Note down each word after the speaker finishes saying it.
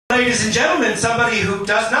Ladies and gentlemen, somebody who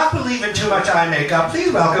does not believe in too much eye makeup,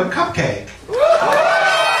 please welcome Cupcake. All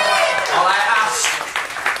I ask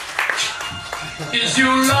is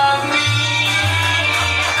you love me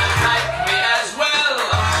and like me as well.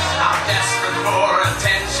 I'm desperate for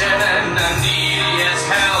attention and I'm needy as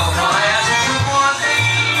hell. All I ask is you want me,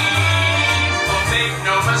 but make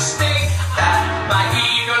no mistake that my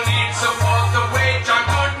ego needs support the way John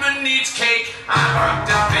Goodman needs cake. I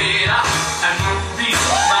worked at theater and movies.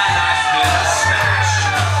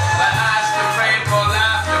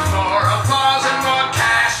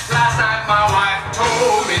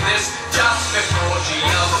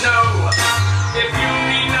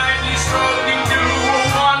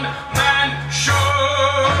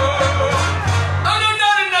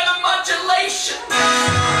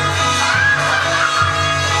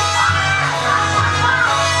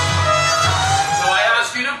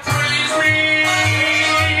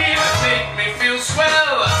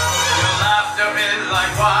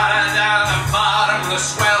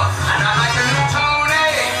 Swell, and I like a new Tony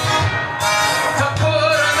to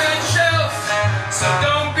put on that shelf. So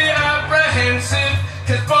don't be apprehensive,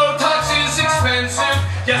 cause Botox is expensive.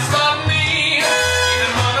 Yes, love me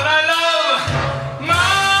even more than I love my.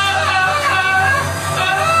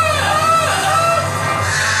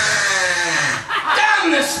 Damn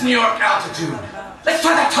this New York altitude. Let's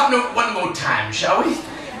try that top note one more time, shall we?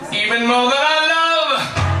 Even more than I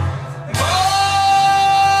love